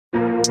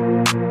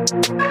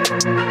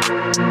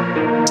Welcome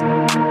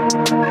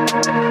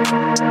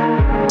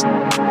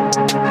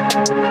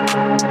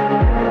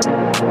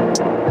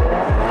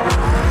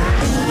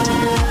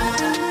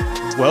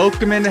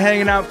into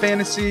Hanging Out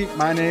Fantasy.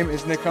 My name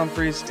is Nick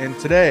Humphreys, and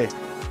today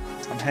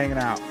I'm hanging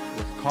out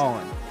with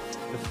Colin,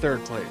 the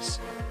third place,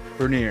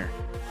 Bernier.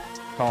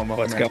 Colin,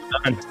 welcome. What's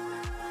going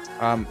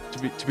on?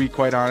 To be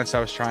quite honest,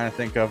 I was trying to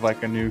think of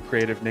like a new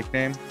creative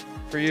nickname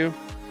for you,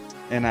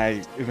 and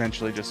I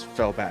eventually just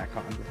fell back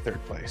on the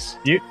third place.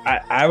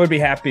 I would be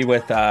happy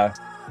with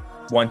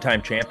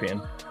one-time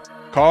champion.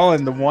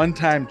 Colin, the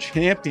one-time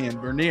champion,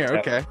 Bernier.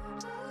 Okay,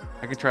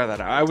 I can try that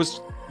out. I was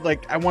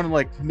like, I want to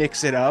like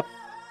mix it up.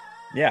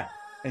 Yeah,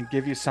 and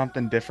give you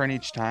something different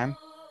each time.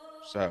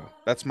 So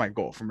that's my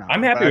goal from now.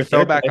 I'm happy with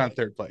third back on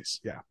third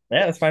place. Yeah,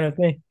 that's fine with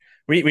me.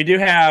 We do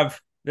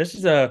have we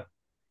got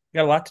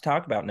a lot to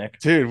talk about, Nick.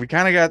 Dude, we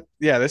kind of got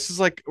this is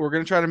like we're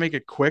gonna try to make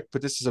it quick,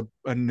 but this is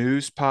a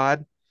news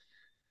pod.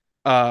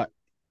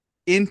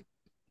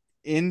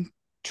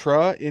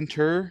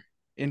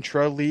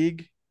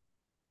 Intra-League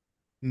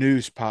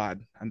news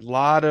pod. A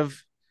lot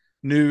of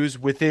news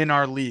within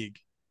our league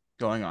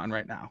going on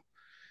right now.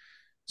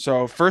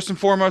 So first and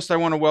foremost, I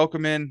want to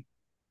welcome in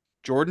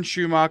Jordan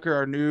Schumacher,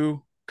 our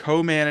new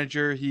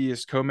co-manager. He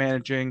is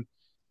co-managing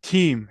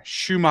Team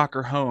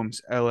Schumacher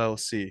Homes,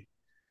 LLC.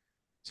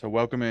 So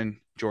welcome in,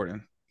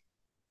 Jordan.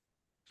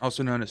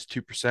 Also known as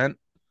 2%.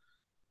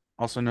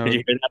 Also known Did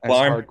you hear that as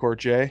alarm? Hardcore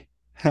J.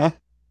 Huh?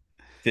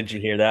 Did you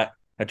hear that?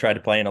 I tried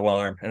to play an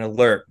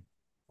alert.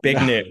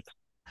 Big news.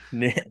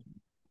 New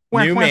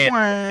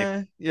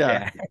man.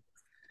 Yeah.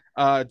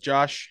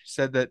 Josh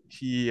said that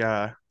he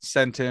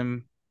sent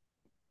him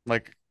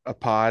like a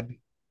pod,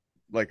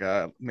 like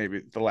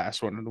maybe the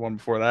last one or the one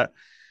before that,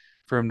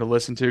 for him to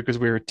listen to because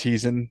we were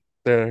teasing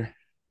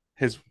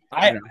his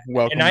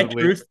welcome. And I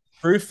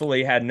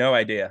truthfully had no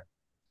idea.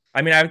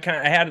 I mean, I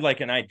had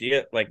like an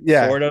idea,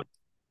 sort of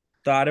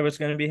thought it was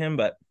going to be him,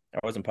 but I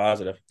wasn't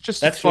positive.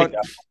 That's fun. Sweet.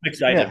 I'm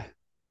excited. Yeah.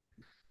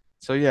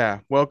 So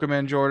welcome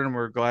in, Jordan.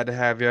 We're glad to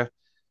have you.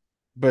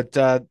 But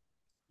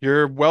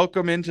your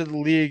welcome into the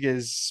league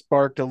has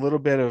sparked a little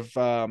bit of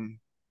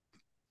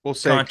we'll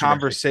say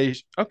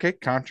conversation. Okay,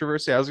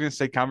 controversy. I was going to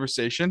say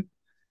conversation.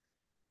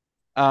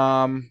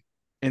 In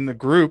the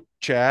group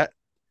chat,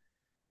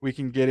 we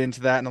can get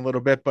into that in a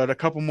little bit, but a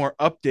couple more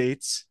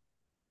updates.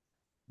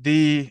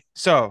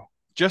 So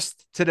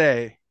just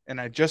today,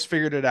 and I just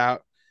figured it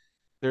out,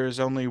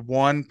 there's only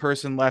one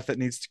person left that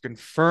needs to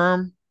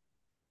confirm.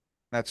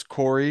 That's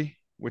Corey,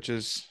 which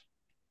is,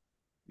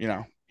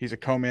 he's a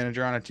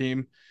co-manager on a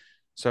team.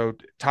 So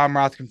Tom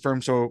Roth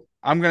confirmed. So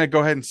I'm going to go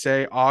ahead and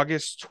say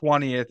August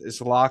 20th is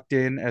locked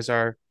in as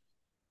our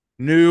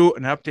new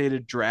and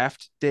updated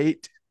draft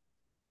date.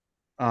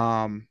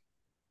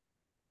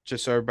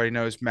 Just so everybody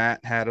knows,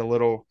 Matt had a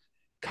little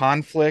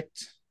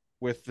conflict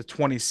with the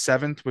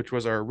 27th, which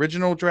was our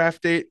original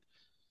draft date.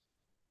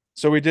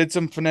 So we did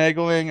some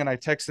finagling, and I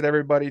texted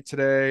everybody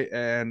today,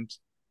 and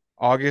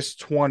August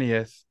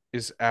 20th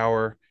is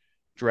our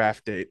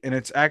draft date. And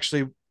it's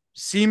actually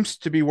seems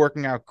to be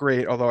working out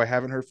great, although I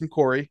haven't heard from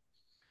Corey.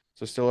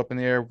 So still up in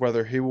the air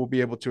whether he will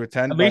be able to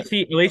attend. At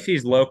least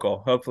he's local.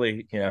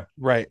 Hopefully,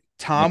 Right.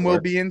 Tom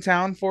will be in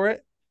town for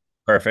it.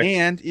 Perfect.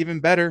 And even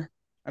better,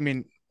 I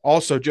mean,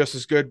 also just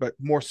as good, but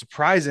more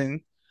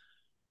surprising,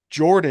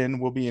 Jordan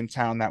will be in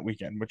town that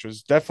weekend, which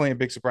was definitely a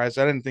big surprise.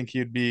 I didn't think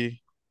he'd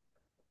be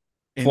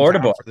in Florida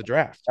town for the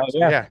draft. Oh,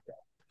 yeah.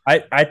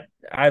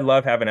 I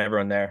love having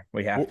everyone there.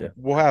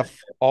 We'll have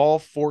all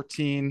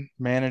 14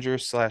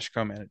 managers /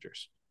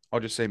 co-managers. I'll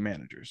just say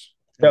managers.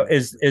 So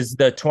is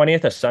the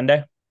 20th a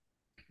Sunday?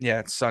 Yeah,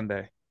 it's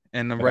Sunday.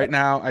 And right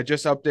now, I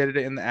just updated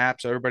it in the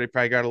app, so everybody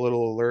probably got a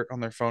little alert on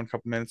their phone a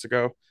couple minutes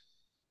ago.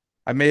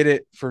 I made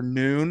it for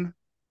noon.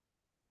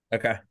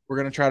 Okay. We're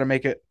going to try to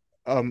make it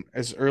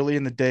as early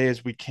in the day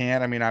as we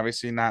can. I mean,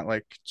 obviously not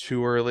like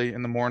too early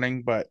in the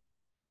morning, but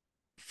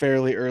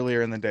fairly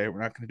earlier in the day.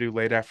 We're not going to do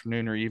late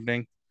afternoon or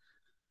evening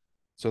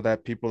so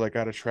that people that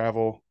got to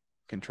travel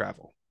can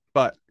travel.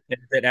 But is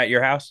it at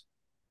your house?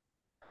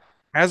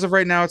 As of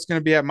right now, it's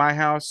going to be at my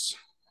house.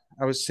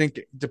 I was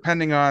thinking,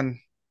 depending on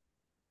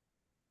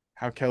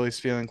how Kelly's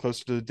feeling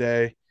closer to the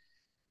day,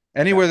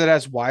 anywhere that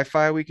has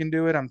Wi-Fi, we can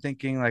do it. I'm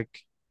thinking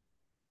like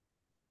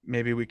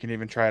maybe we can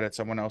even try it at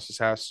someone else's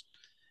house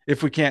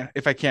if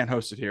I can't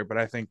host it here. But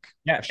I think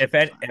if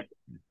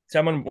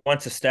someone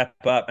wants to step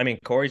up, I mean,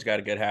 Corey's got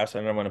a good house.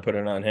 I don't want to put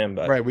it on him,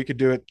 but right, we could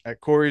do it at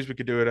Corey's. We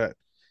could do it at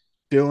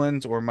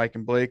Dylan's or Mike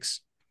and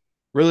Blake's.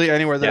 Really,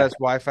 anywhere that has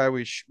Wi-Fi,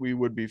 we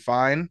would be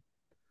fine.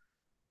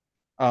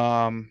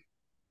 But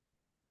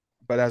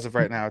as of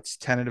right now, it's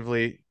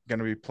tentatively going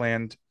to be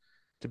planned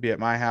to be at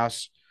my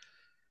house.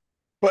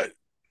 But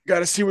got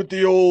to see what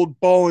the old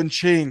ball and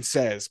chain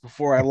says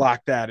before I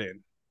lock that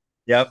in.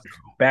 Yep.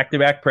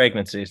 Back-to-back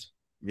pregnancies.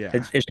 Yeah.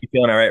 Is she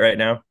feeling all right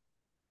now?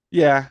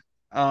 Yeah.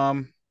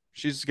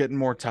 She's getting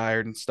more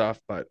tired and stuff,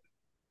 but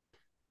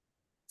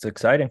it's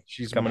exciting.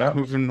 She's coming up,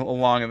 moving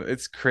along, and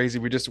it's crazy.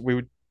 We just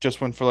went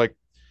for like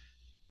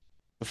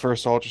the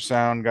first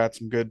ultrasound, got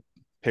some good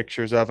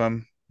pictures of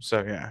him.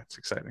 So yeah, it's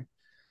exciting.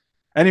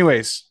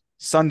 Anyways,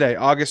 Sunday,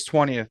 August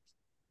 20th.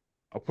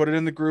 I'll put it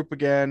in the group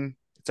again.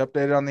 It's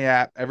updated on the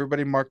app.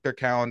 Everybody mark their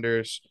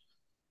calendars.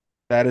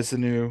 That is the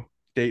new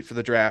date for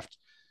the draft.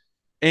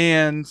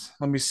 And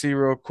let me see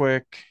real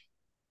quick.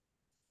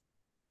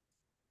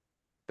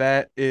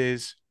 That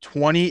is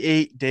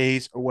 28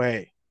 days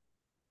away.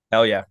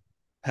 Hell yeah.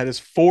 That is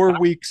 4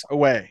 weeks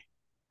away.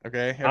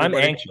 Okay, I'm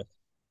everybody. anxious.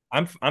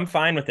 I'm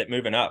fine with it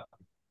moving up.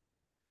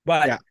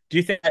 But Yeah, do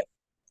you think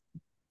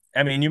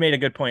I mean you made a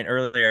good point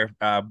earlier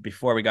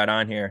before we got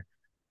on here.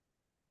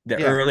 The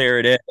yeah. earlier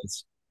it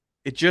is.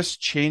 It just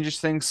changes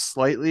things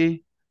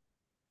slightly.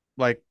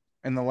 Like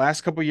in the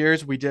last couple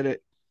years, we did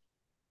it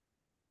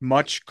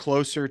much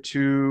closer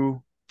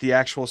to the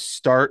actual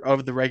start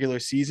of the regular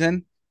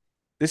season.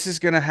 This is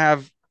going to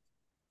have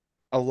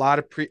a lot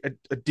of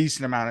a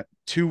decent amount of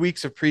 2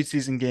 weeks of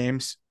preseason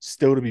games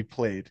still to be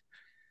played.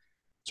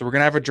 So we're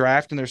going to have a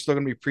draft and there's still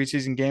going to be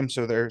preseason games.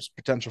 So there's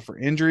potential for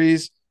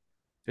injuries.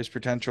 There's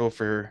potential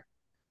for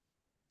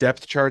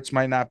depth charts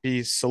might not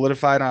be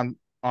solidified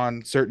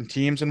on certain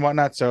teams and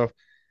whatnot. So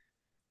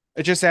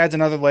it just adds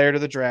another layer to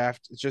the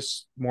draft. It's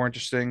just more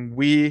interesting.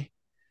 We,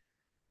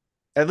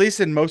 at least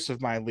in most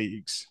of my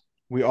leagues,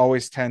 we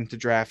always tend to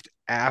draft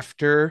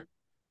after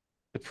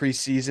the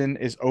preseason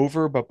is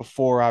over, but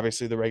before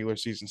obviously the regular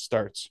season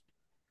starts.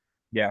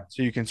 Yeah.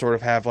 So you can sort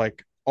of have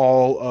like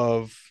all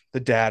of the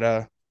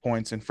data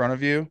points in front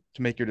of you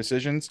to make your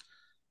decisions.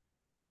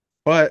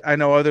 But I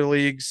know other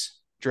leagues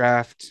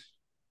draft,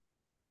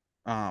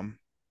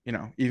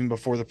 even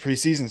before the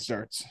preseason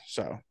starts.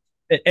 So,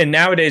 And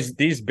nowadays,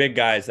 these big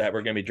guys that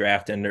we're going to be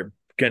drafting, they're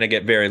going to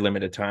get very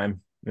limited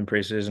time in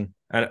preseason.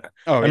 oh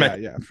I'm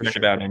not yeah, yeah, for concerned sure.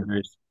 about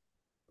injuries.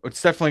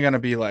 It's definitely going to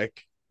be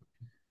like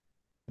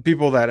the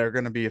people that are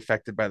going to be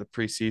affected by the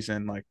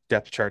preseason, like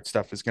depth chart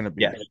stuff, is going to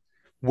Yes. be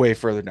way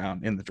further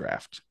down in the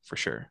draft for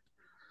sure.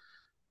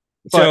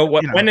 But So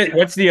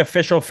what's the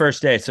official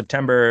first day?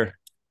 September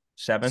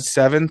 7th?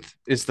 7th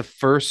is the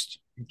first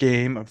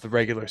game of the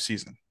regular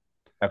season.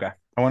 Okay.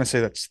 I want to say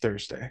that's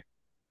Thursday,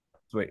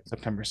 Sweet.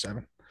 September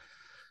 7th.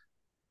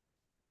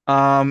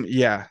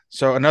 Yeah.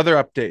 So another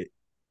update.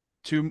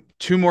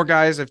 Two more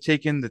guys have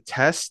taken the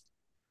test.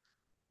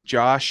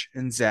 Josh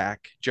and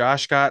Zach.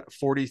 Josh got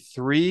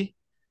 43,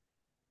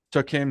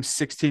 took him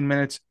 16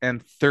 minutes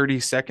and 30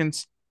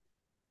 seconds.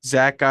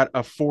 Zach got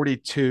a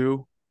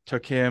 42,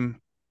 took him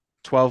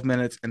 12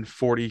 minutes and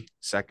 40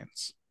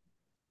 seconds.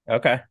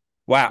 Okay.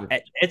 Wow.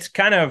 It's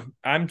kind of,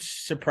 I'm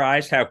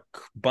surprised how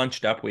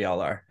bunched up we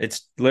all are.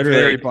 It's Very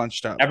literally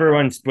bunched up.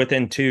 everyone's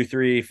within 2,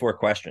 3, 4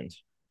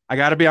 questions. I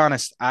got to be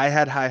honest. I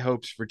had high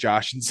hopes for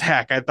Josh and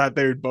Zach. I thought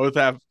they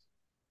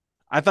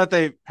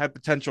had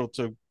potential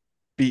to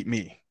beat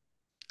me.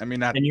 I mean,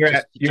 not And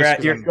just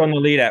because you're I'm still in the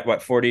lead at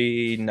what,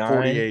 49,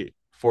 48,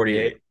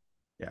 48? 48.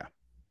 Yeah.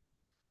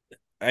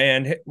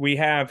 And we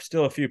have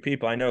still a few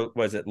people. I know,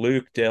 was it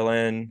Luke,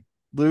 Dylan?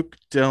 Luke,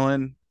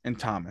 Dylan, and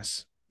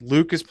Thomas.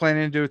 Luke is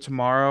planning to do it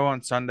tomorrow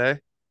on Sunday.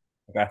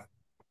 Okay.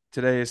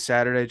 Today is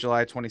Saturday,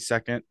 July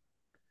 22nd.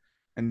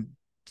 And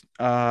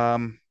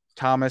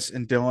Thomas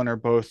and Dylan are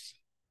both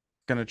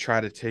going to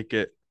try to take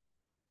it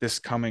this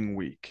coming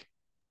week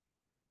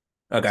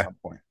at Okay. some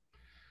point.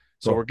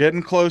 So we're Cool.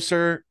 getting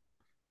closer.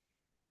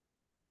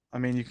 I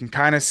mean, you can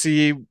kind of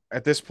see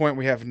at this point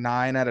we have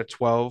 9 out of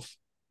 12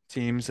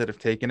 teams that have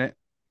taken it.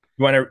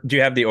 Do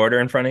you have the order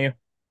in front of you?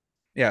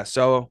 Yeah.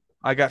 So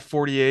I got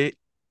 48.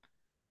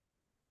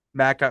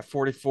 Matt got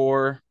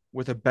 44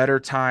 with a better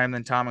time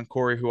than Tom and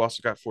Corey, who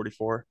also got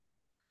 44.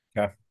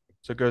 Okay.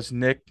 So it goes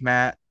Nick,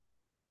 Matt,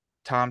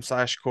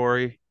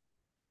 Tom/Corey,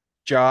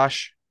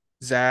 Josh,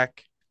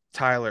 Zach,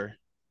 Tyler,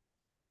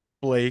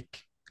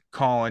 Blake,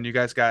 Colin. You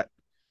guys got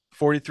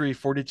 43,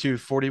 42,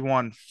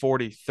 41,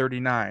 40,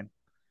 39,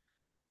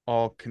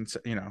 all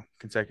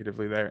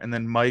consecutively there. And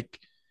then Mike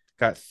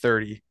got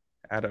 30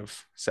 out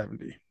of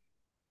 70.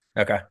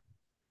 Okay.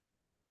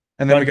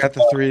 And then we Fun. got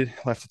the 3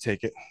 left to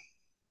take it.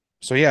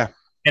 So yeah,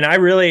 And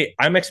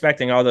I'm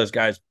expecting all those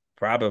guys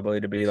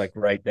probably to be like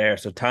right there.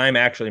 So time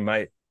actually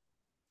might,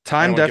 I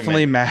time don't want to give them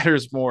definitely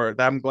matters more.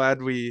 I'm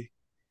glad we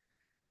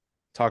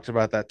talked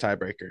about that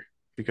tiebreaker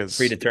because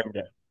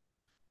predetermined.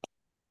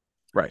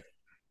 right.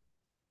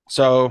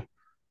 So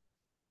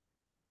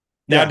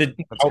Now, yeah,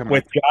 that's coming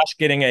with up. Josh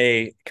getting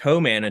a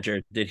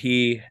co-manager, did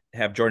he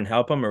have Jordan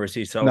help him, or was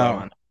he solo No,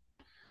 on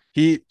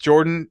it?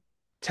 Jordan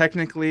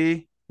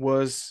technically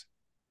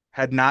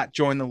had not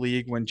joined the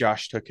league when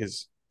Josh took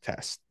his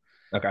test.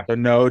 Okay. So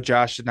no,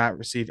 Josh did not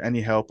receive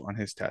any help on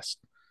his test.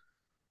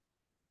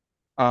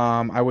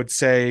 I would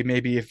say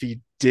maybe if he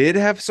did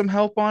have some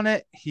help on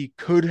it, he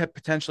could have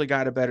potentially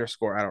got a better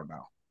score. I don't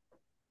know.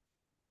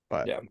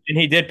 But Yeah, and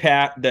he did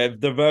pass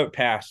the vote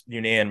passed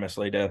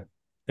unanimously to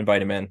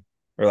invite him in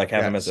or like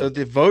have yeah, him as so a.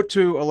 the vote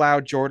to allow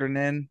Jordan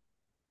in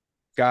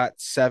got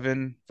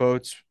 7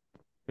 votes,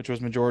 which was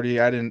majority.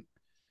 I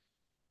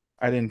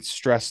didn't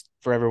stress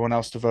for everyone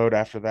else to vote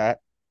after that.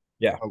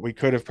 Yeah. But we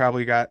could have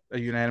probably got a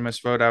unanimous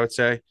vote, I would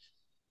say.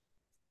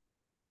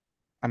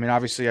 I mean,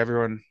 obviously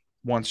everyone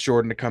wants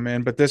Jordan to come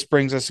in. But this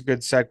brings us a good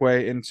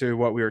segue into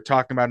what we were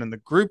talking about in the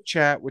group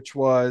chat, which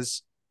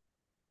was,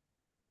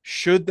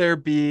 should there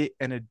be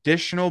an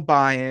additional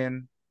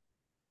buy-in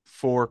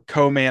for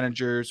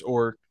co-managers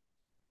or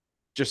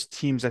just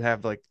teams that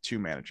have like two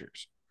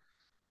managers?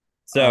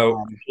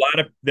 So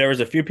there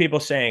was a few people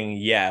saying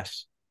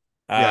yes.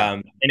 Yeah,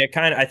 And it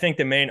kind of, I think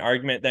the main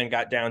argument then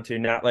got down to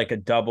not like a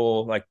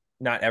double, like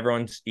not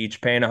everyone's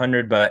each paying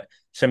 100, but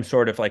some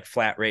sort of like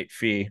flat rate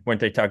fee. Weren't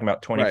they talking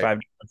about right. $25?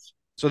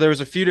 So there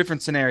was a few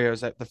different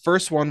scenarios. That the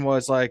first one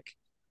was like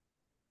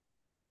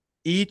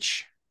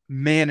each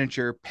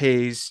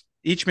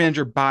each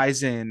manager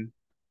buys in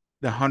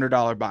the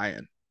 $100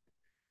 buy-in,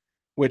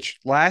 which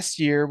last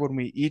year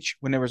when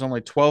there was only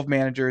 12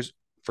 managers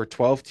for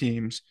 12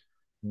 teams,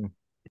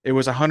 it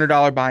was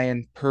 $100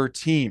 buy-in per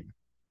team.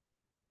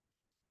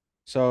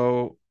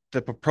 So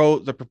the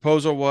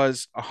proposal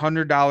was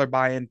 $100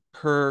 buy-in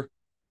per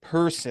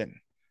person.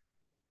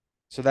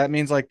 So that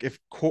means like if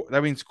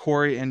that means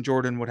Corey and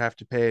Jordan would have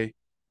to pay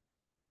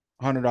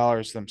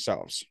 $100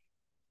 themselves.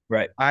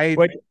 Right. I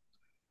What?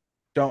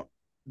 don't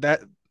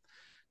that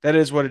that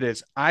is what it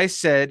is. I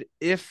said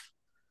if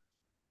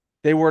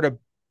they were to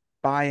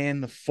buy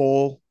in the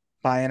full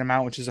buy-in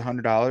amount, which is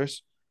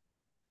 $100,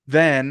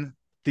 then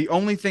the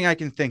only thing I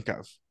can think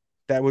of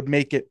that would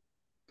make it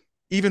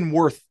even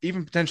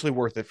potentially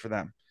worth it for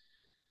them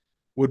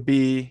would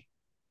be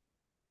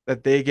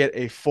that they get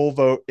a full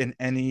vote in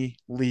any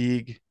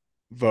league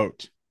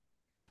vote.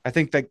 I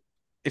think that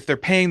if they're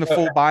paying the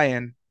full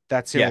buy-in,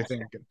 that's the only Yeah.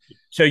 thing I can.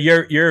 So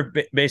you're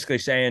basically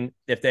saying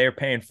if they are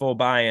paying full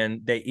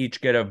buy-in, they each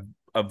get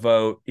a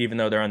vote, even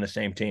though they're on the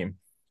same team.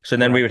 So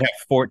then we would Correct.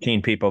 have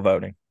 14 people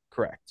voting.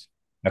 Correct.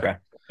 Okay.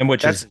 Correct. And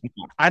which That's is,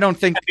 I don't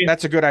think I mean,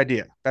 that's a good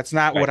idea. That's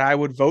not right. what I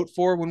would vote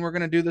for when we're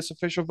going to do this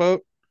official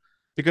vote,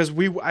 because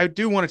I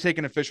do want to take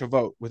an official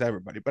vote with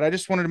everybody, but I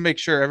just wanted to make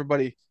sure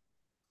everybody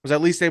was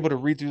at least able to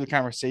read through the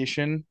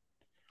conversation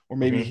or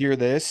maybe Mm-hmm. hear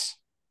this.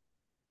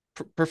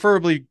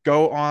 Preferably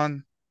go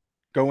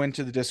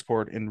into the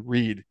Discord and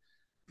read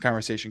the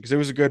conversation, because it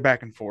was a good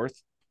back and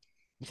forth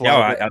with a Yeah,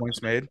 lot of well, good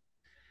points made.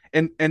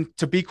 And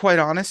to be quite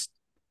honest,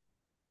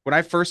 when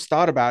I first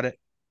thought about it,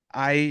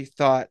 I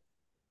thought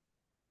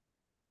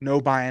no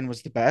buy-in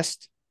was the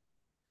best,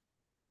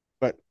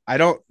 but I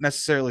don't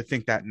necessarily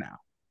think that now.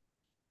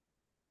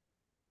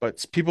 But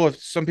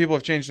some people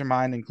have changed their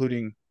mind,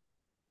 including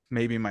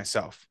maybe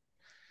myself.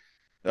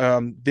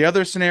 The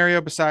other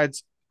scenario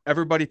besides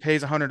everybody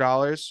pays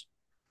 $100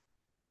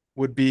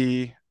 would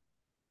be,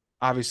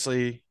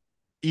 obviously,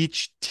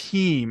 each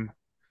team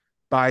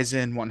buys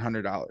in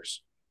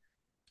 $100.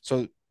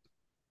 So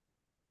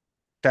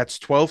that's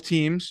 12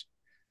 teams.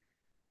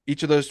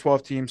 Each of those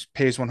 12 teams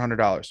pays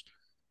 $100.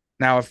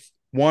 Now, if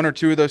one or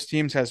two of those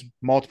teams has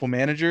multiple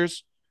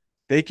managers,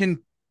 they can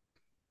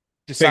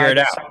figure decide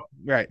it to, out.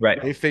 right.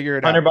 Right. They figure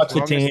it out. 100 As bucks a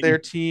long as team. their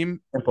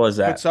team Simple as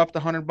that. puts up the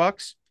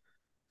 $100,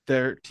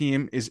 their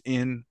team is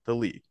in the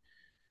league.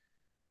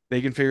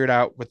 They can figure it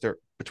out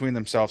between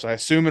themselves. I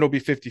assume it'll be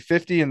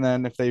 50-50, and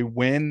then if they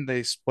win,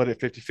 they split it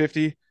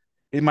 50-50.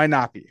 It might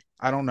not be.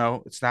 I don't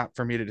know. It's not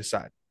for me to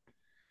decide.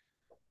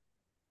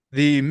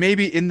 The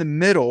maybe in the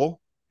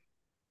middle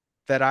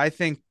that I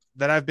think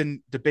that I've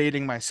been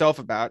debating myself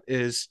about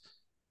is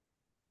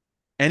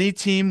any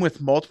team with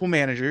multiple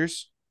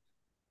managers.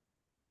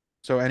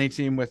 So any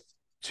team with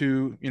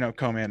two,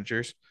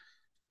 co-managers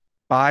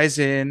buys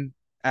in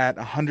at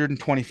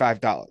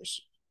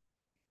 $125.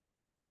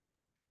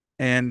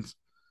 And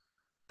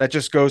that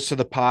just goes to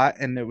the pot,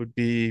 and it would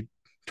be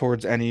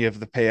towards any of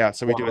the payouts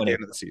that we More do at the money.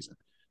 end of the season.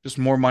 Just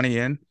more money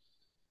in.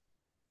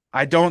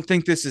 I don't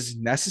think this is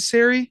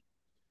necessary,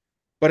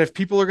 but if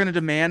people are going to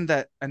demand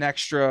that an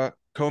extra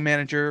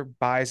co-manager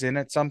buys in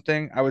at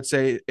something, I would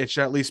say it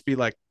should at least be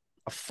like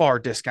a far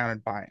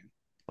discounted buy-in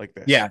like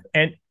this. Yeah.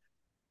 And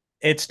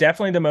it's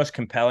definitely the most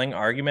compelling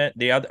argument.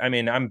 The other, I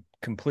mean, I'm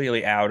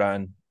completely out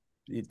on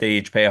they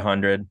each pay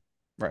 100.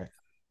 Right.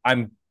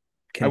 I'm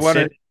I want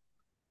to consider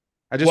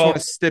I just want to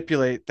well,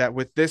 stipulate that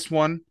with this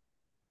one,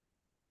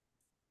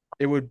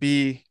 it would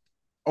be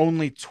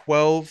only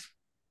 12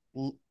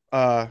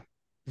 uh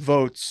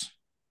votes.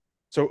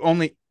 So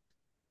only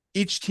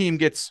each team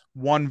gets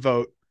one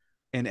vote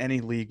in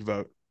any league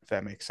vote, if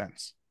that makes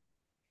sense.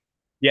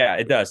 yeah,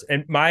 it does.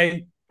 And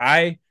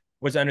I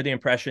was under the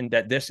impression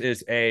that this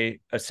is a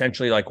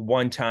essentially like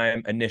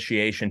one-time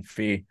initiation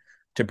fee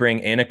to bring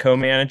in a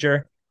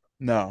co-manager.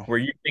 No. Were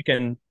you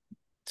thinking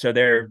so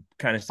they're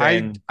kind of I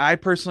saying I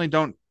personally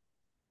don't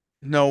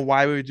know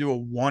why we would do a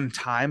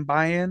one-time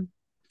buy-in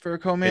for a it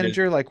is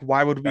co-manager. Like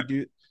why would we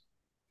do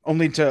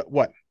only to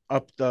what?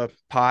 Up the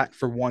pot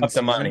for one up the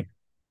season? money? For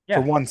Yeah.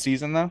 one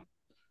season though?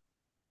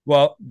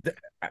 Well,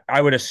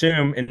 I would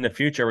assume in the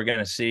future we're going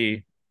to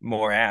see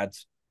more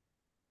ads.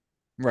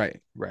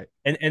 Right, right.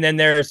 And then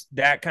there's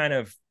that kind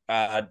of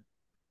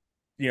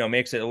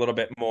makes it a little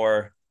bit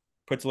more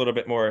puts a little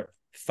bit more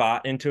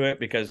thought into it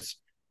because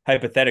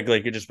hypothetically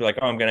it could just be like,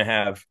 oh, I'm going to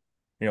have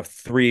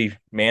three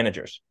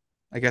managers.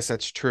 I guess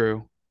that's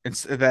true.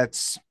 It's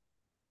that's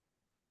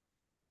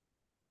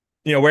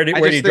where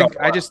do you draw the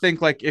I line? just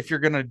think like if you're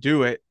gonna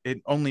do it,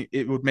 it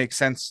would make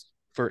sense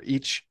for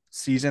each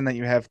season that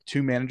you have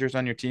two managers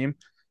on your team,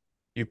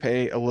 you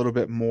pay a little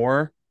bit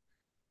more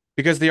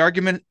because the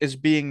argument is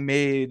being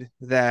made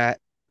that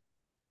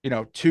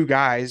two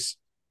guys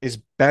is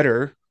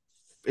better,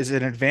 is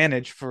an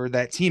advantage for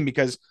that team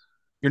because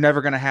you're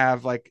never going to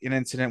have like an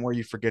incident where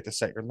you forget to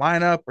set your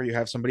lineup or you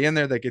have somebody in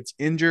there that gets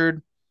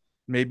injured,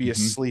 maybe you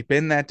Mm-hmm. sleep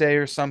in that day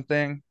or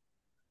something,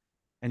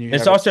 and you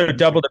It's have a also clean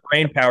double sheet. the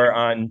brain power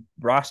on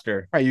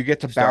roster Right, you get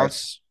to stars.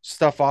 bounce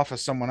stuff off of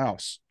someone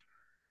else,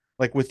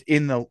 like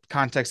within the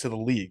context of the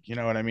league. You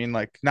know what I mean?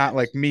 Like not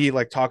like me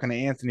like talking to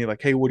Anthony,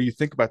 like, hey, what do you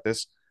think about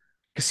this?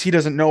 Because he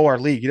doesn't know our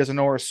league, he doesn't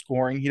know our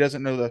scoring, he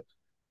doesn't know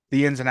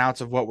the ins and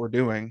outs of what we're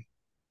doing.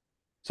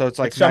 So it's It's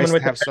like someone nice to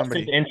with a have vested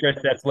somebody. interest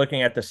that's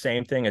looking at the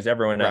same thing as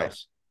everyone Right.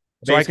 else.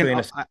 So Basically, in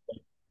a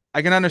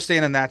I can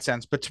understand in that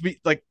sense, but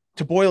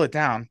to boil it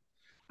down,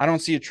 I don't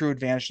see a true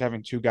advantage to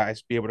having two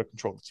guys be able to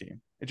control the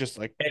team. It just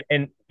like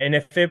and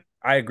if it,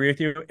 I agree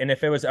with you. And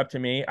if it was up to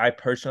me, I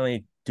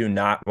personally do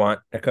not want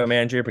a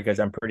co-manager because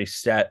I'm pretty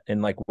set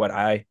in like what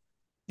I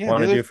yeah.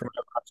 want to do for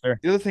my roster.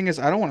 The other thing is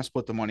I don't want to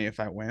split the money if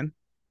I win,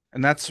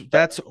 and Yep.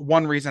 that's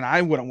one reason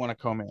I wouldn't want a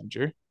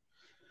co-manager.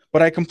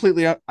 But I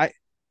completely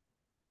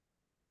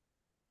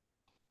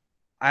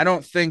I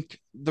don't think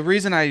the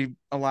reason I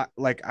allow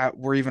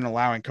we're even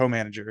allowing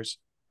co-managers,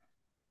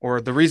 or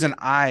the reason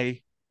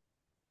I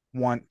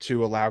want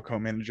to allow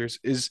co-managers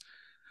is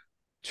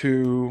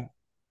to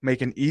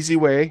make an easy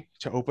way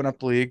to open up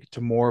the league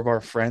to more of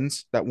our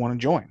friends that want to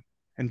join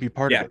and be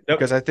part of Yeah. it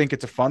because I think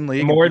it's a fun The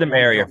league and more the people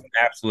want to merrier. join.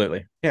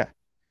 Absolutely. Yeah.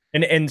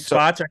 And So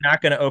spots are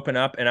not going to open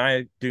up, and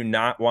I do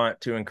not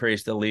want to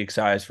increase the league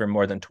size for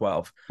more than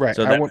 12. right,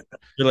 So that's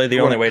really we the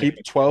want only to way to.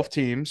 keep 12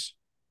 teams,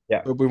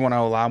 Yeah. but we want to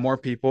allow more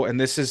people, and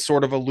this is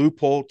sort of a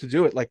loophole to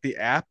do it. Like the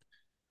app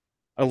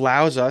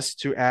allows us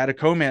to add a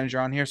co-manager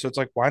on here, so it's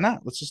like why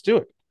not? Let's just do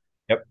it.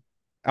 Yep.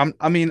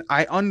 I mean,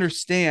 I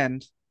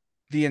understand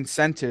the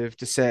incentive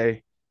to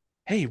say,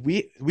 hey,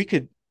 we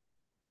could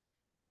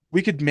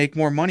make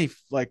more money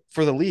like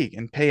for the league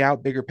and pay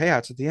out bigger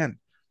payouts at the end.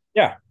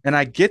 Yeah. And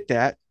I get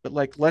that, but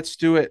like let's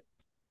do it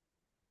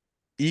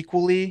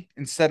equally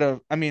instead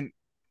of I mean,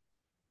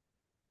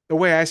 the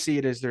way I see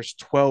it is there's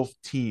 12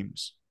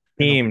 teams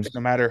in the league, Teams.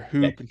 no matter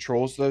who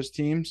controls those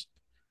teams.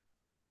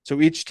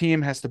 So each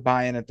team has to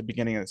buy in at the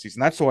beginning of the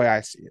season. That's the way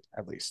I see it,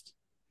 at least.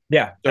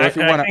 Yeah, So if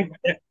you and I want to,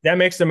 think that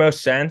makes the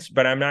most sense,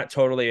 but I'm not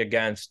totally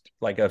against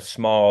like a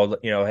small,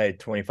 hey,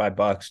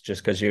 $25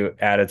 just because you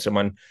added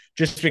someone,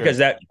 just because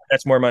sure,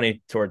 that's more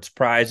money towards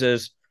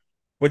prizes.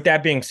 With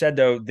that being said,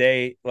 though,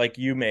 they, like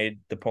you made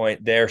the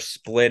point, they're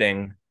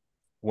splitting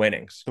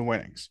winnings. the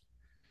winnings.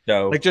 Like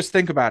So just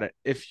think about it.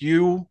 If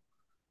you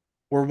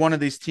were one of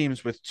these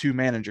teams with two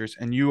managers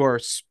and you are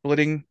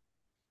splitting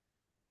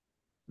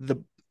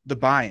the the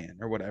buy-in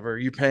or whatever,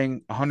 you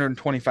paying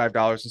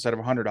 $125 instead of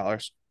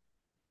 $100,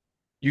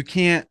 you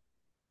can't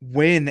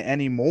win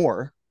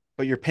anymore,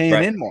 but you're paying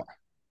right. in more.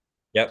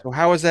 Yep. So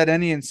how is that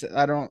any?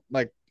 I don't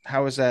like.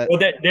 How is that? Well,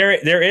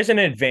 there is an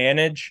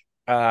advantage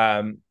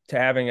to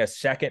having a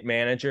second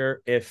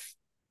manager if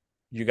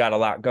you got a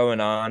lot going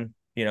on.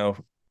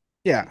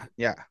 Yeah,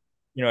 yeah.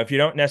 If you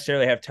don't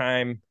necessarily have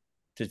time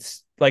to,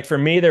 like, for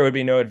me, there would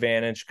be no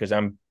advantage because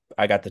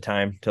I got the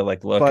time to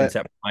like look and But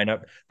set my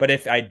lineup. But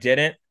if I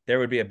didn't, there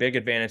would be a big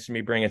advantage to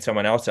me bringing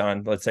someone else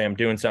on. Let's say I'm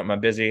doing something, I'm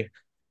busy,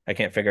 I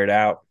can't figure it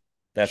out.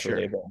 That's where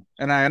they sure. go.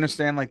 And I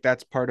understand like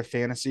that's part of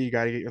fantasy. You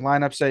got to get your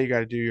lineup set. You got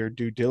to do your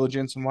due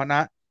diligence and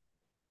whatnot.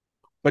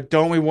 But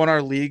don't we want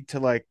our league to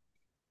like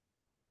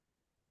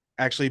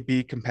actually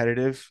be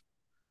competitive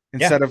Yeah,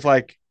 instead of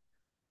like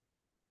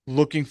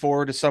looking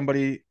forward to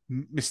somebody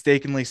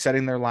mistakenly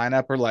setting their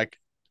lineup or like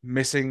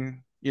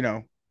missing,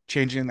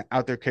 changing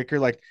out their kicker?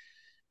 Like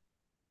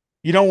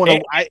you don't want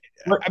and to.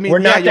 we're, I mean, we're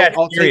yeah, not that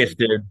I'll take. serious,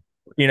 dude.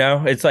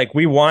 It's like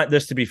we want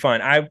this to be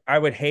fun. I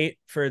would hate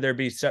for there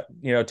be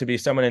to be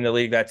someone in the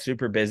league that's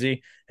super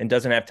busy and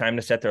doesn't have time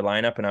to set their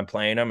lineup, and I'm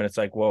playing them, and it's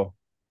like, well,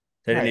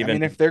 they didn't Right. I even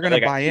mean, if they're going to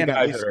like, I buy you in, at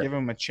guys least are give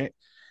them a chance.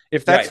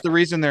 If that's right, the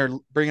reason they're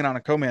bringing on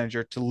a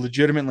co-manager to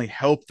legitimately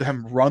help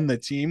them run the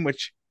team,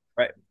 which,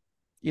 right.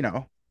 you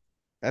know,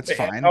 that's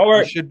fine. You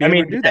Or should I be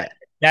able to mean, do that.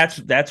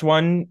 that's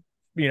one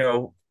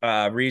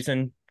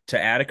reason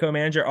to add a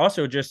co-manager.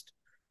 Also, just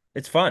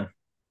it's fun.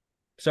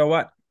 So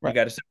what? You Right.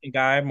 got a second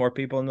guy, more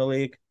people in the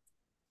league.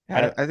 I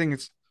Yeah. don't. I think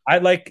it's, I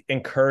like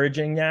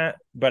encouraging that,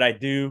 but I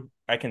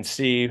can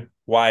see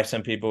why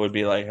some people would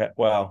be like,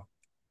 well,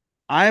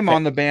 I'm hey,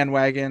 on the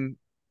bandwagon.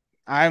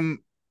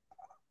 I'm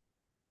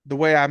the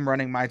way I'm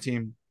running my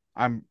team.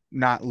 I'm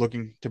not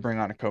looking to bring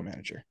on a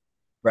co-manager.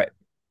 right,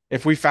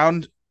 If we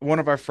found one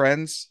of our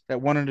friends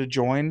that wanted to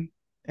join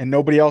and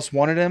nobody else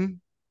wanted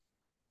him,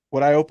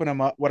 would I open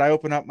him up? Would I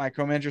open up my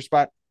co-manager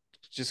spot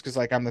just because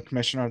like I'm the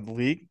commissioner of the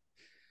league?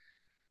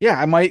 Yeah,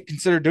 I might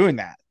consider doing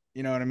that.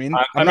 You know what I mean?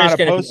 I'm I'm not just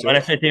gonna be opposed to it.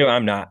 honest with you.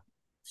 I'm not.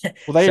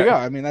 Well, there you So go.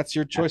 I mean, that's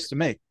your yeah, choice to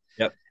make.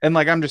 yep, And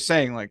like I'm just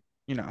saying, like,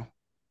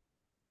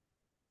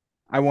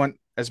 I want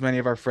as many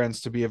of our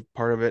friends to be a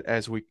part of it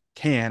as we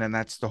can, and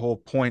that's the whole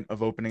point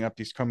of opening up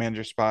these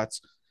co-manager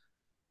spots.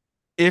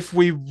 If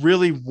we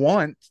really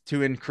want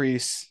to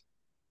increase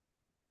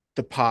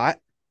the pot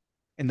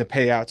and the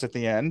payouts at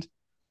the end,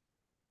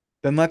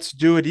 then let's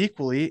do it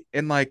equally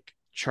and like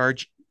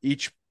charge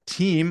each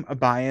team a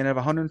buy-in of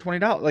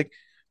 $120. Like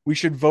we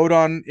should vote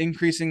on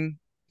increasing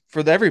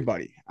for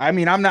everybody. I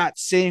mean, I'm not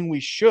saying we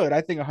should.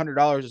 I think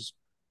 $100 is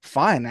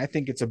fine. I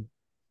think it's a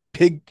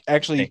big,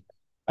 actually,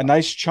 a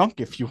nice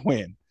chunk if you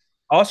win.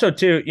 Also,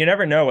 too, you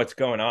never know what's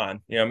going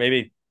on.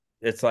 Maybe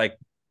it's like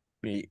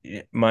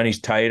money's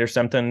tight or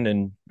something,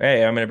 and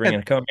hey, I'm going to bring Yeah,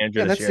 in a co-manager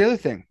yeah, this that's the year. other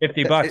thing.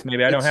 $50.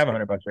 Maybe I don't have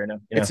 $100 right now.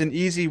 It's an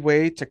easy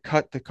way to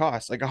cut the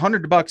cost. Like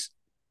 $100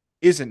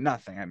 isn't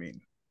nothing. I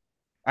mean,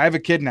 I have a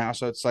kid now,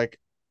 so it's like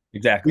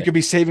we Exactly. could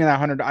be saving that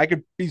 100. I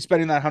could be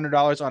spending that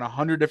 $100 on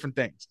 100 different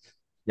things.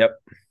 Yep.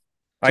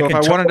 I So if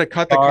I could tow wanted to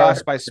cut a the car.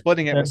 cost by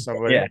splitting it with Yeah.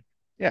 somebody,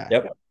 yeah.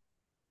 Yep.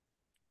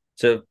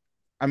 So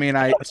I mean,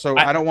 I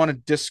I don't want to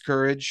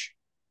discourage.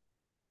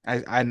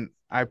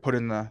 I put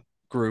in the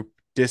group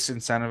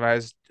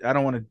disincentivize. I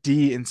don't want to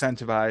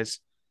de-incentivize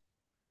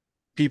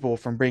people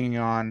from bringing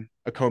on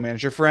a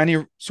co-manager for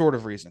any sort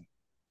of reason,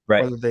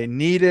 right. whether they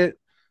need it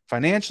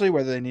financially,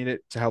 whether they need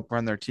it to help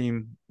run their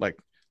team like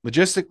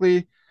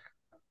logistically,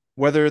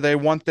 whether they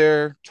want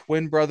their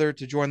twin brother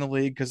to join the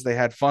league because they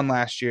had fun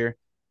last year.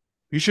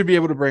 You should be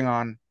able to bring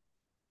on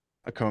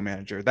a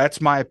co-manager. That's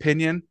my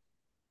opinion.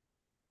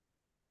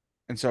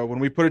 And so when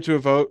we put it to a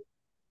vote,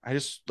 I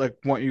just like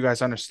want you guys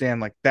to understand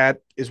like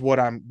that's where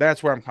I'm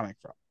coming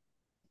from.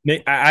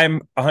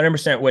 I'm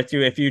 100% with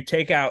you. If you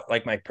take out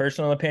like my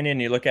personal opinion,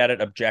 you look at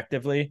it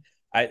objectively,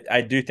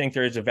 I do think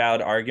there is a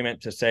valid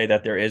argument to say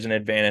that there is an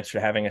advantage for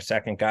having a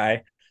second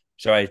guy.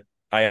 So I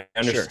Sure.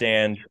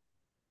 understand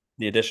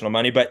the additional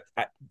money, but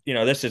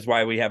this is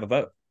why we have a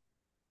vote.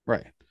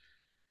 Right.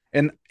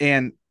 And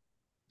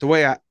the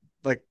way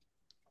like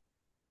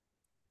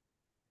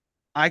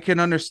I can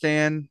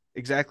understand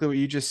exactly what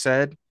you just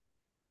said,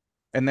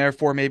 and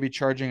therefore maybe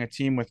charging a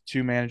team with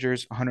two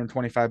managers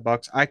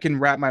 $125. I can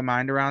wrap my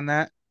mind around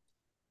that.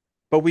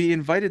 But we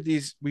invited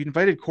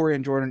Corey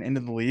and Jordan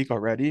into the league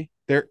already.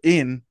 They're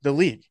in the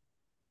league.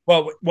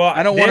 Well,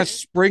 I don't want to this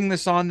spring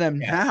this on them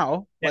yeah,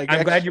 now. Like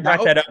I'm glad actually you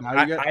brought that up.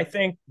 now you got I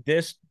think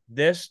this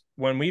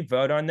when we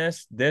vote on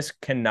this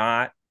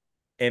cannot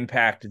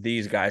impact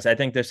these guys. I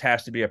think this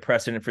has to be a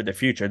precedent for the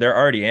future. They're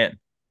already in.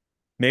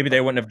 Maybe they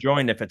wouldn't have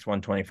joined if it's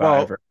 125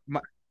 well,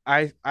 or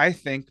I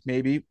think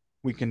maybe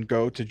we can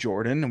go to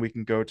Jordan and we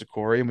can go to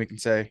Corey and we can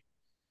say,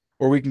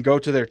 or we can go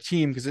to their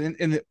team because in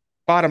the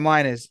bottom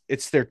line is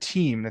it's their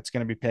team that's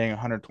going to be paying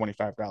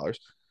 $125.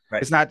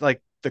 right. It's not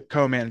like the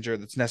co-manager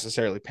that's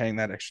necessarily paying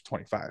that extra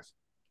 25.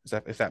 Is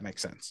that if that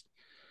makes sense?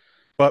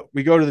 But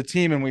we go to the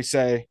team and we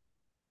say,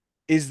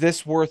 is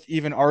this worth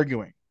even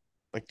arguing?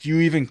 Like, do you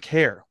even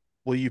care?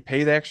 Will you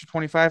pay the extra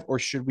 25 or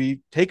should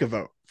we take a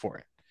vote for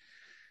it?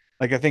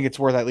 Like, I think it's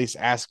worth at least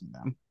asking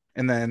them.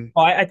 And then,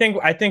 Well, I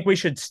think we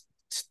should,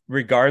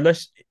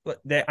 regardless.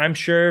 I'm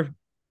sure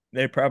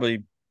they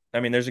probably. I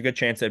mean, there's a good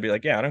chance they'd be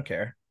like, "Yeah, I don't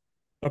care.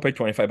 I'll pay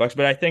 $25."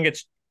 But I think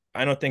it's.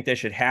 I don't think they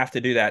should have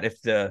to do that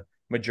if the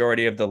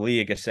majority of the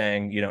league is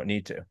saying you don't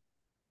need to.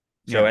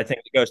 So yeah, I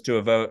think it goes to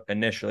a vote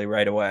initially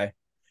right away.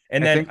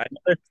 And I then think,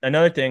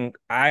 another thing,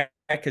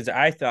 because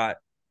I thought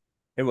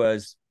it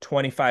was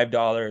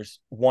 $25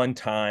 one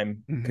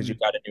time because you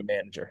mm-hmm, got a new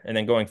manager, and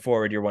then going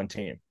forward, you're one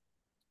team.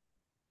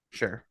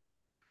 sure.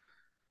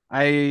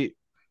 I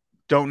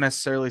don't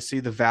necessarily see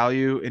the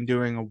value in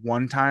doing a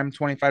one time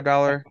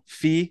 $25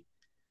 fee.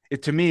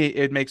 To me,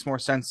 it makes more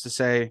sense to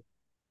say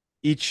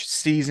each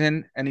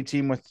season, any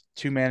team with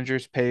two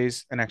managers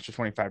pays an extra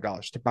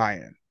 $25 to buy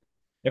in.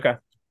 Okay.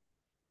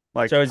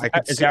 Like So is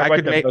that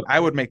what the vote? I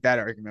would make that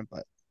argument,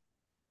 but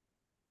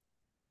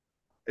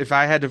if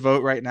I had to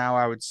vote right now,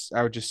 I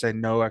would just say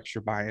no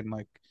extra buy-in,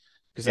 like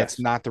because that's Yes.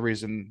 not the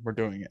reason we're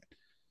doing it.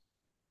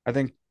 I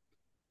think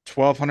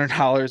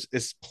 $1,200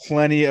 is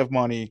plenty of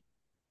money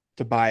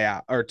to buy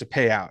out or to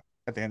pay out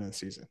at the end of the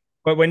season.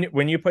 But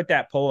when you put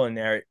that poll in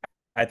there,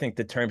 I think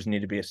the terms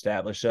need to be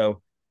established.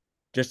 So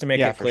just to make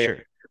Yeah, it for clear,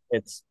 sure.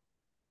 it's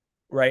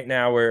right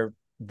now we're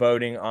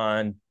voting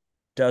on,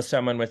 does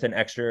someone with an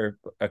extra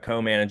a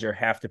co-manager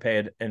have to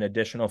pay an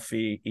additional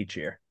fee each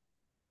year?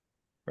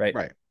 Right.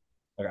 Right.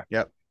 Okay.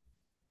 Yep.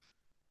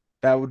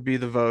 That would be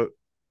the vote.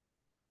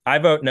 I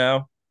vote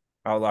no.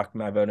 I'll lock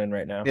my vote in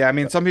right now. Yeah, I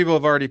mean, So some people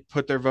have already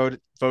put their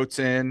votes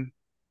in.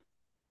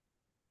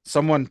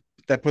 Someone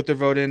that put their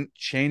vote in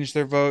changed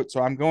their vote,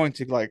 so I'm going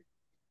to like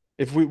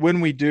if we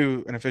when we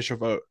do an official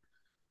vote,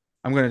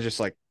 I'm going to just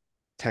like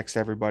text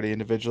everybody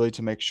individually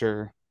to make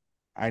sure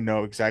I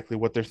know exactly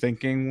what they're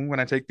thinking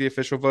when I take the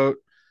official vote.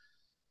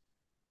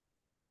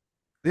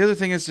 The other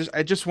thing is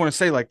I just want to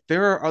say like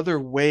there are other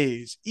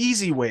ways,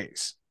 easy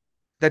ways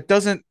that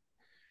doesn't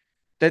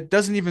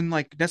even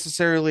like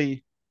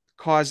necessarily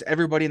cause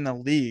everybody in the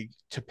league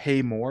to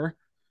pay more,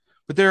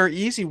 but there are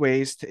easy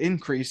ways to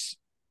increase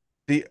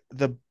the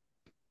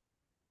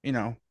you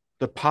know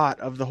the pot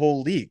of the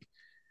whole league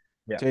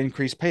yeah. to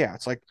increase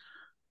payouts. Like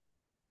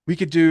We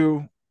could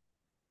do,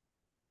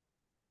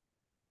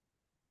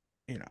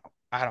 you know,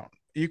 I don't.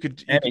 You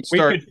And could we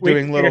start could we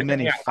doing could little figure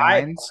mini something out.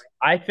 I fines.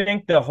 I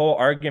think the whole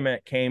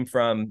argument came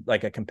from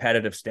like a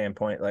competitive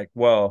standpoint. Like,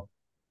 well,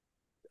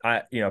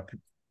 I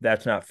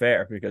that's not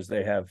fair because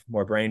they have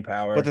more brain But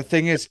power. the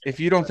thing is, if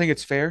you don't think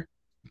it's fair,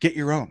 get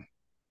your own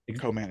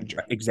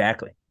co-manager.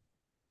 Exactly.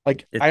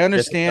 Like It's I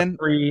this is a understand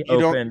free you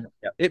don't. open.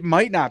 Yep. It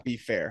might not be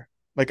fair.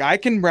 Like I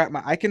can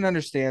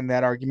understand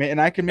that argument,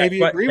 and I can Guess maybe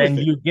what? agree with Then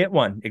it. you get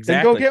one.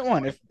 Then go Exactly. get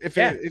one. Yeah.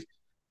 If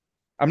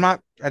I'm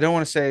not, I don't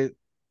want to say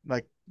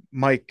like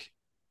Mike,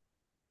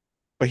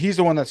 but he's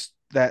the one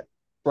that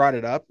brought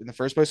it up in the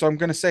first place. So I'm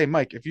going to say,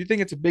 Mike, if you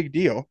think it's a big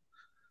deal,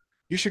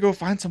 you should go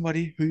find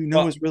somebody who you know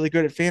Well, is really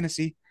good at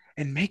fantasy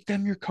and make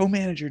them your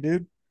co-manager,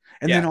 dude.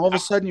 And then yeah. all of a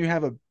sudden you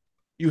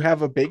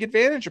have a big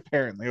advantage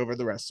apparently over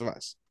the rest of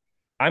us.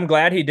 I'm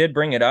glad he did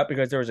bring it up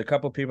because there was a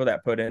couple people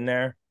that put in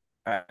there.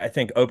 I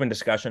think open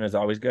discussion is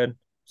always good.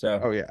 So a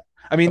Oh yeah.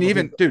 I mean, couple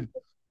even people. dude,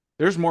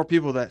 there's more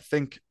people that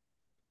think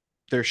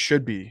there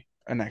should be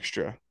an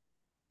extra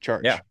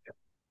Yeah. charge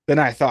than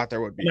I thought there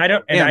would And be. I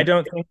don't and I And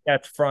don't think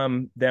that's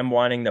from them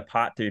wanting the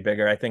pot to be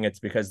bigger. I think it's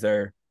because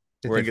they're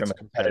I worried think from it's a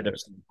competitive competitive.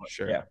 standpoint.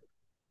 Sure. Yeah.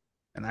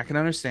 And I can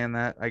understand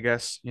that. I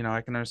guess,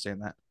 I can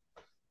understand that.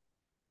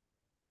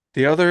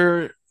 The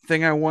other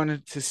thing I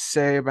wanted to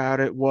say about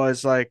it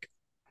was like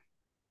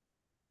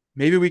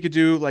maybe we could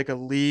do like a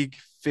league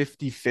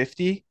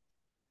 50-50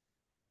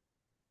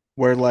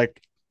 where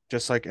like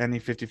just like any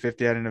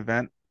 50-50 at an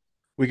event,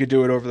 we could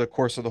do it over the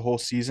course of the whole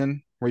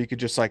season where you could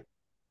just like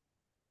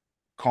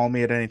call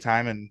me at any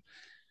time and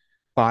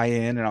buy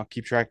in and I'll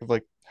keep track of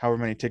like however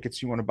many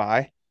tickets you want to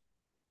buy.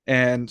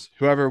 And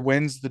whoever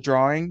wins the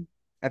drawing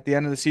at the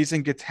end of the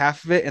season gets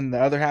half of it and the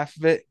other half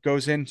of it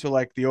goes into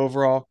like the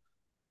overall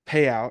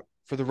payout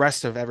for the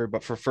rest of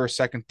everybody for first,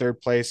 second, third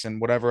place and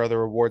whatever other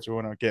rewards we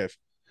want to give.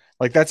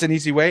 Like that's an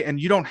easy way. And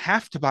you don't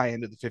have to buy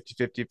into the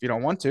 50-50 if you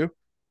don't want to.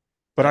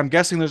 But No, I'm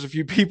guessing there's a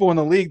few people in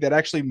the league that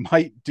actually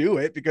might do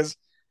it because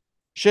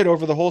shit,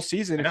 over the whole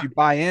season, I if know. you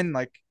buy in,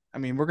 like, I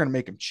mean, we're going to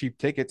make them cheap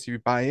tickets. If you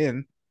buy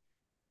in,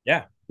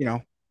 Yeah. you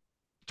know,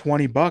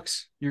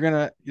 $20,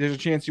 there's a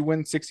chance you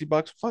win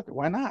 $60. Fuck it.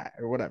 Why not?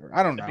 Or whatever.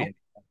 I don't That'd know. be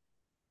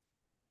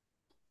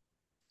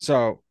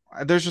So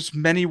there's just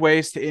many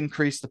ways to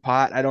increase the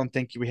pot. I don't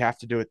think we have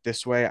to do it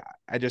this way.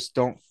 I just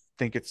don't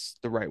think it's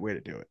the right way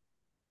to do it.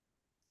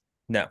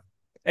 no.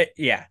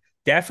 Yeah.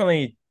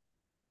 Definitely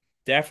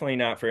definitely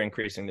not for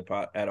increasing the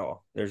pot at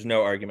all. There's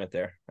no argument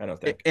there, I don't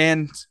think.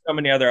 And So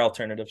many other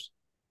alternatives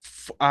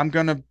I'm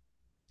gonna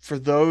for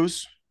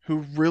those who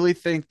really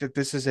think that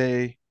this is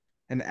a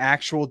an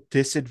actual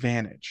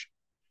disadvantage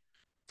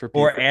for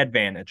or people.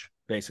 advantage,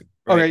 basically,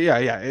 right? Okay, yeah,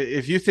 yeah.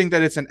 If you think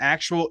that it's an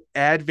actual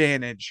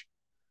advantage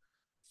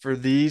for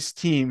these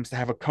teams to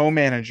have a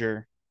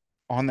co-manager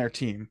on their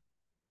team,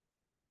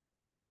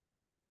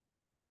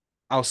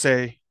 I'll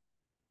say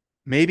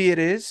maybe it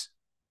is,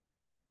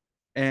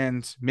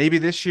 and maybe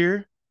this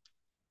year,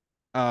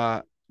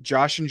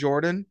 Josh and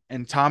Jordan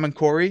and Tom and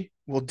Corey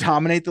will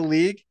dominate the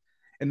league,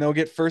 and they'll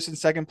get first and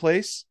second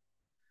place.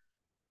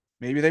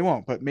 Maybe they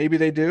won't, but maybe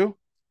they do.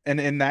 And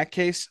in that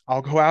case,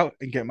 I'll go out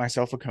and get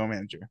myself a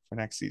co-manager for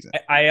next season.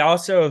 I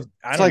also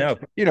I It's don't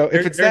like, know.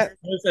 if it's that,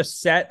 There's a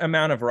set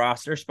amount of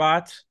roster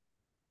spots.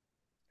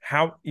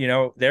 How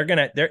they're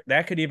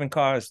that could even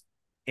cause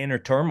inner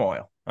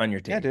turmoil on your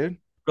yeah, team. dude.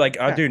 Like,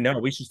 oh, Yeah. dude, no,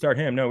 we should start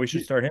him. No, we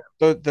should start him.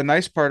 The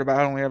nice part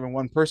about only having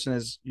one person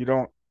is you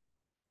don't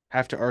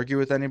have to argue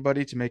with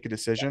anybody to make a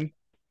decision.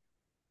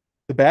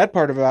 The bad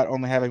part about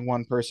only having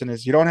one person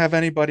is you don't have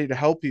anybody to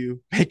help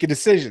you make a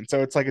decision.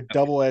 So it's like a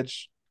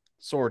double-edged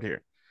sword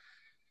here.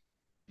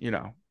 You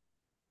know,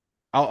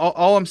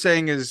 all I'm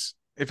saying is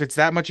if it's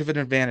that much of an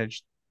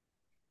advantage,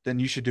 then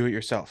you should do it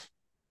yourself.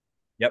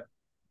 Yep.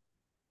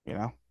 You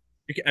know,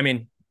 I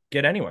mean,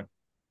 get anyone.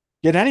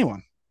 get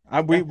anyone. Yeah.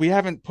 We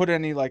haven't put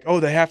any like, oh,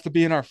 they have to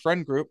be in our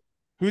friend group.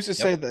 Who's to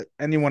say Yep. that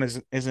anyone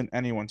isn't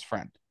anyone's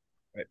friend?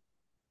 Right.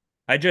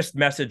 I just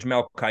messaged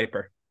Mel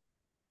Kiper,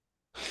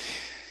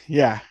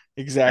 Yeah, draft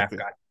exactly.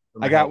 guy, for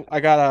my help. I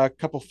got a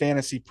couple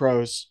fantasy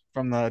pros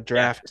from the Yeah.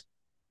 draft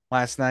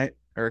last night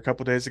or a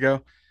couple days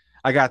ago.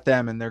 I got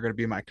them, and they're going to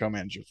be my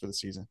co-manager for the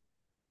season.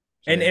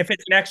 So And yeah, if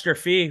it's an extra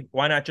fee,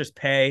 why not just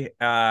pay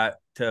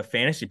to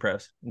Fantasy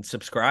Pros and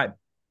subscribe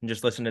and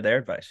just listen to their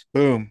advice?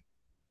 boom,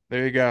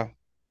 there you go.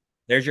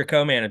 There's your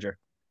co-manager.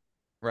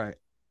 Right.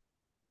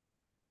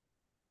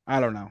 I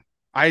don't know.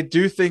 I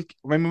do think.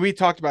 I mean, we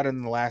talked about it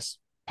in the last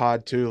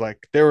pod too.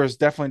 Like there was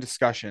definitely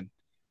discussion,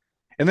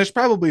 and there's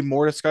probably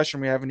more discussion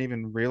we haven't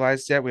even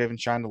realized yet. We haven't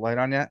shined the light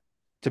on yet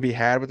to be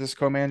had with this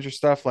co-manager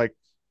stuff. Like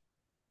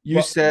you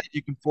Well, said,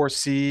 you can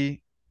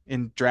foresee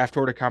in draft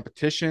order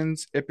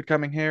competitions it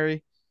becoming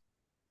hairy.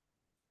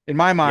 In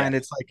my yeah, mind,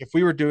 it's like if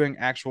we were doing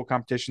actual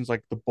competitions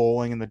like the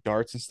bowling and the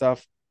darts and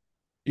stuff,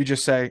 you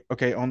just say,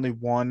 okay, only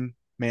one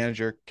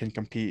manager can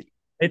compete.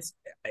 it's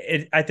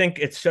I think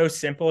it's so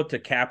simple to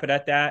cap it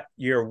at that.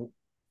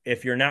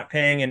 If you're not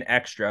paying an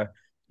extra,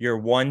 you're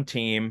one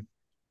team.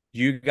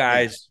 You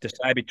guys Yes.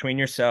 decide between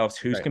yourselves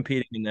who's Right.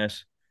 competing in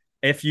this.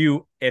 if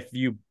you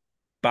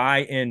buy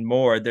in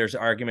more, there's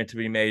an argument to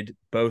be made.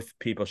 Both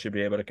people should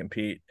be able to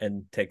compete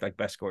and take like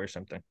best score or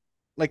something.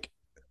 Like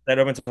That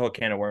opens a whole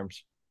can of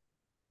worms.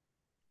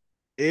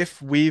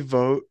 if we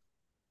vote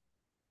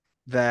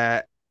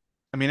that,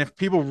 I mean, if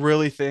people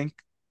really think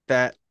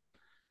that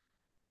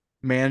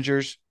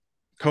managers,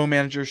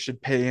 co-managers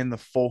should pay in the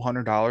full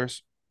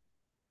 $100,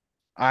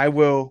 I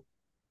will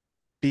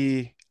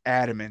be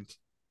adamant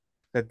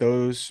that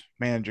those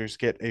managers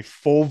get a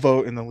full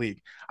vote in the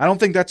league. I don't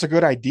think that's a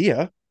good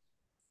idea,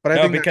 but I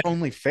No, think that's because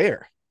only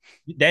fair.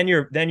 then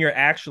you're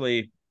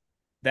actually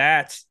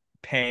that's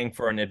paying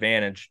for an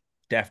advantage,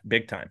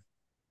 big time.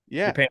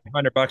 You're Yeah, paying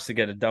 $100 to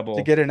get a to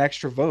double, get an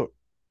extra vote.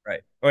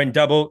 right? Or in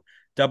double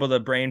the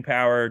brain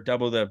power,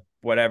 double the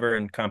whatever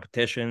in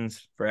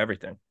competitions for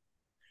everything.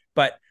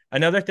 But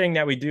another thing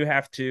that we do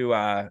have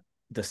to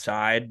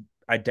decide,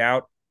 I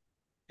doubt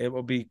it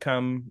will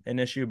become an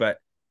issue, but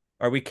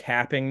are we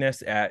capping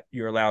this at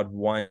you're allowed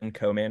one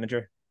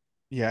co-manager?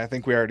 Yeah, I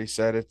think we already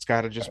said it's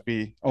got to just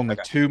be only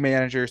Okay. two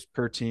managers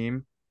per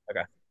team.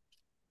 Okay.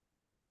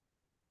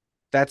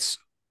 That's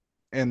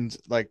and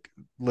like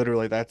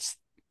literally that's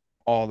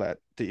all that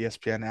the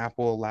ESPN app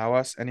will allow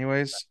us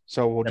anyways.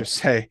 So we'll You just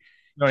say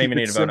don't keep even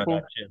it need to vote on that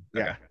simple. too.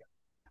 Yeah. Okay.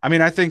 I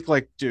mean, I think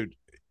like, dude,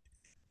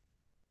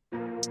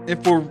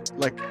 if we're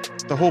like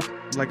the whole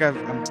like I'm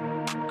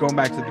going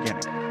back to the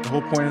beginning. The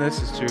whole point of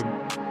this is to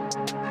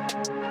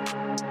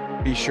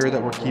be sure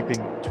that we're keeping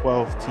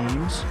 12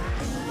 teams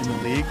in the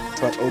league,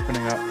 but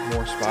opening up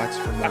more spots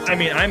for more I teams.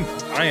 mean,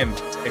 I am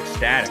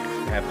ecstatic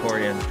to have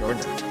Tori and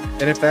Jordan.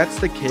 And if that's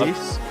the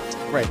case,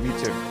 right, me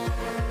too.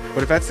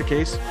 But if that's the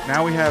case,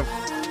 now we have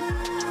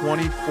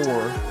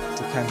 24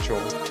 potential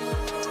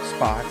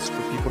spots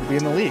for people to be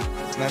in the league.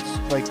 And that's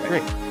like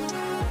great.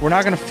 We're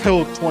not going to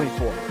fill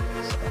 24.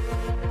 So.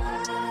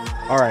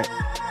 All right.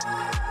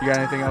 You got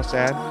anything else to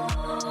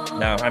add?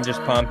 No, I'm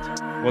just pumped.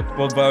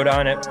 We'll vote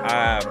on it.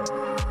 Yeah,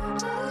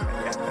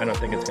 I don't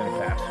think it's going to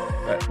pass,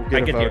 but We'll I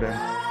get a get vote you. in.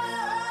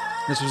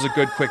 This was a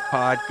good, quick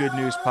pod, good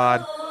news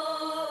pod.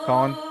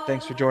 Colin,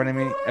 thanks for joining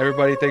me.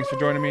 Everybody, thanks for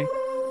joining me.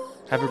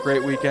 Have a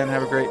great weekend.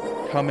 Have a great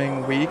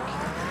coming week.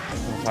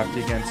 We'll talk to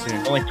you again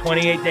soon. Only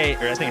 28 days,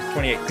 or I think it's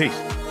 28.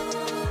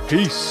 Peace.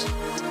 Peace.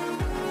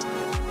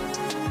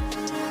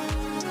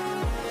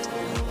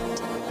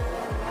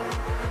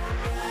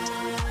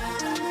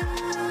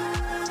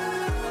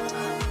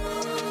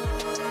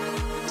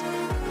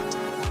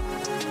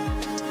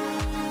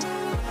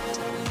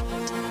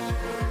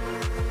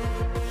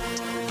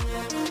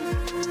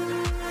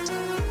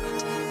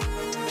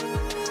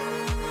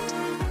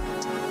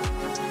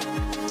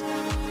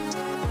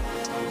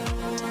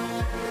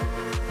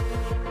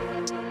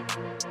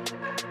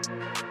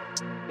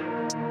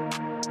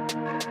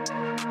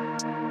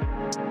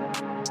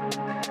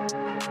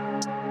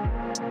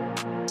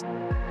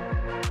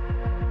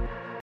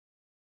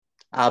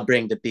 I'll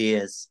bring the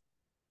beers.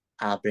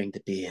 I'll bring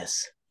the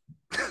beers.